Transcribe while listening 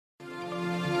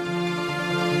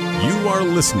You are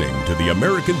listening to the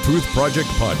American Truth Project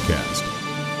podcast.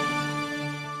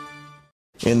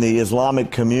 In the Islamic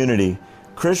community,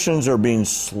 Christians are being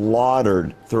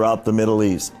slaughtered throughout the Middle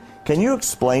East. Can you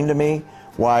explain to me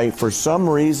why, for some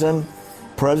reason,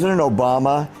 President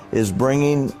Obama is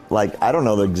bringing, I don't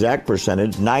know the exact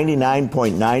percentage,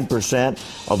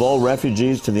 99.9% of all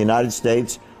refugees to the United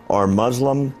States are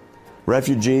Muslim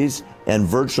refugees and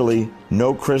virtually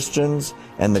no Christians,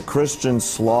 and the Christian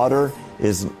slaughter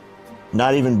is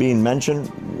not even being mentioned?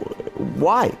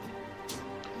 Why?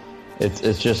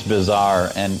 It's just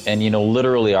bizarre. And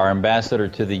literally our ambassador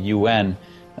to the UN,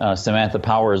 Samantha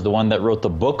Power, is the one that wrote the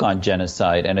book on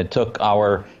genocide, and it took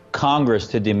our Congress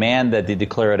to demand that they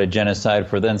declare it a genocide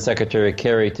for then Secretary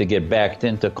Kerry to get backed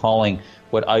into calling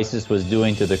what ISIS was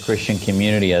doing to the Christian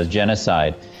community as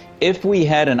genocide. If we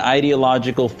had an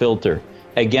ideological filter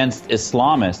against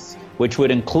Islamists, which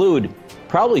would include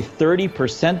probably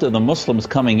 30% of the Muslims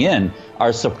coming in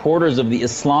are supporters of the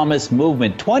Islamist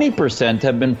movement. 20%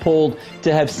 have been polled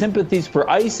to have sympathies for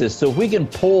ISIS. So if we can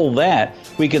poll that,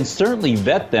 we can certainly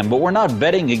vet them, but we're not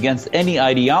vetting against any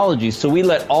ideology. So we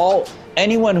let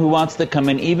anyone who wants to come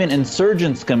in, even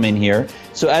insurgents, come in here.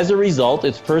 So as a result,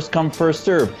 it's first come, first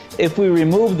serve. If we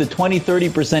remove the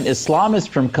 20-30% Islamists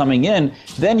from coming in,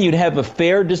 then you'd have a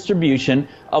fair distribution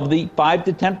of the 5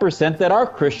 to 10% that are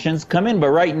Christians come in.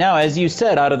 But right now, as you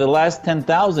said, out of the last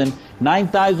 10,000,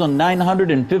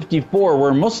 9,954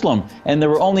 were Muslim, and there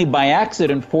were only by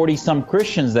accident 40-some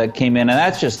Christians that came in, and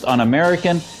that's just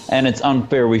un-American, and it's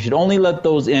unfair. We should only let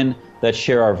those in that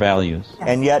share our values.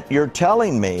 And yet you're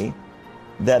telling me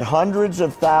that hundreds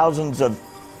of thousands of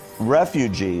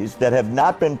refugees that have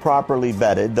not been properly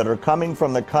vetted, that are coming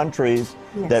from the countries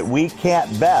that we can't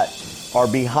vet, are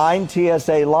behind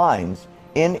TSA lines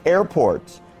in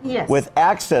airports with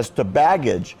access to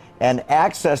baggage and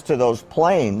access to those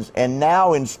planes, and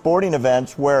now in sporting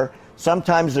events where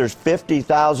sometimes there's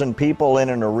 50,000 people in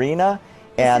an arena,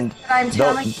 and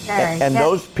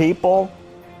those people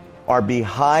are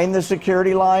behind the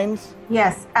security lines?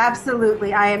 Yes,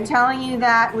 absolutely. I am telling you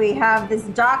that. We have this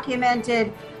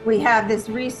documented, we have this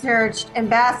researched.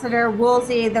 Ambassador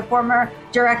Woolsey, the former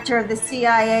director of the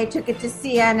CIA, took it to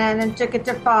CNN and took it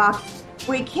to Fox.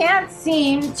 We can't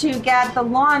seem to get the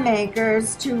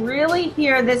lawmakers to really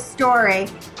hear this story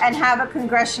and have a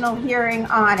congressional hearing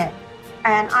on it.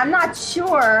 And I'm not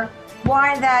sure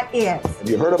why that is. Have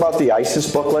you heard about the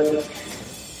ISIS booklet?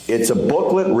 It's a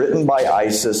booklet written by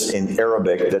ISIS in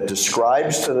Arabic that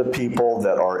describes to the people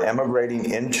that are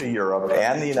emigrating into Europe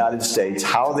and the United States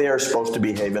how they are supposed to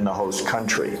behave in the host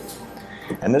country.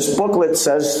 And this booklet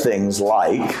says things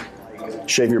like,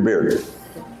 shave your beard,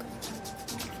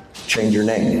 change your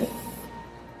name,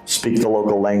 speak the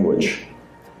local language,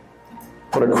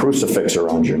 put a crucifix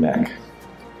around your neck,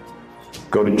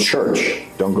 go to church,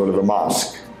 don't go to the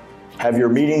mosque. Have your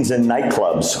meetings in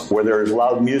nightclubs where there is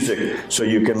loud music so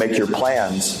you can make your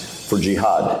plans for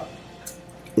jihad.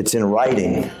 It's in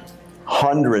writing.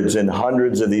 Hundreds and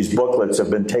hundreds of these booklets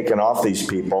have been taken off these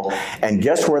people. And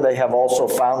guess where they have also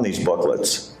found these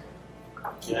booklets?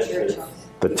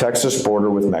 The Texas border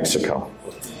with Mexico,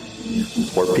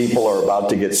 where people are about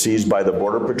to get seized by the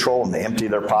Border Patrol and they empty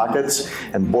their pockets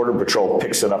and Border Patrol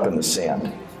picks it up in the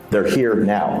sand. They're here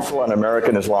now. On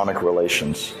American-Islamic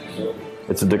relations.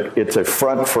 It's a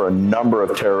front for a number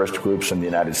of terrorist groups in the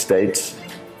United States.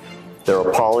 They're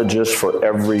apologists for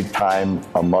every time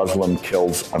a Muslim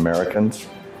kills Americans.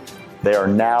 They are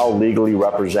now legally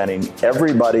representing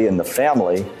everybody in the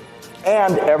family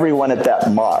and everyone at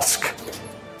that mosque.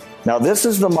 Now, this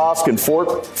is the mosque in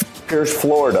Fort Pierce,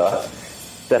 Florida,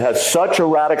 that has such a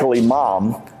radical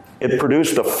imam, it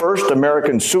produced the first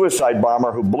American suicide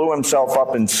bomber who blew himself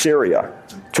up in Syria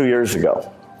 2 years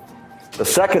ago. The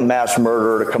second mass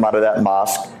murderer to come out of that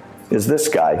mosque is this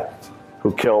guy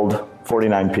who killed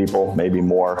 49 people, maybe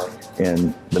more,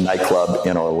 in the nightclub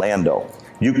in Orlando.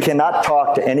 You cannot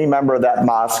talk to any member of that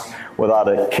mosque without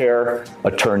a CARE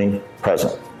attorney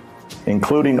present,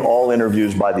 including all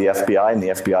interviews by the FBI, and the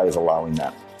FBI is allowing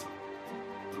that.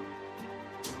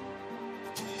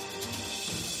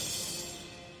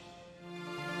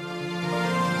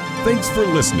 Thanks for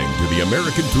listening to the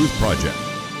American Truth Project,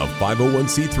 a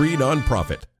 501c3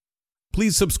 nonprofit.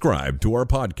 Please subscribe to our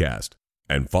podcast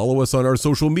and follow us on our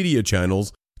social media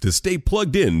channels to stay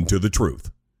plugged in to the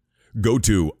truth. Go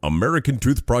to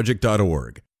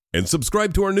americantruthproject.org and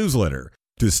subscribe to our newsletter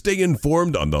to stay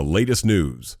informed on the latest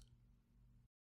news.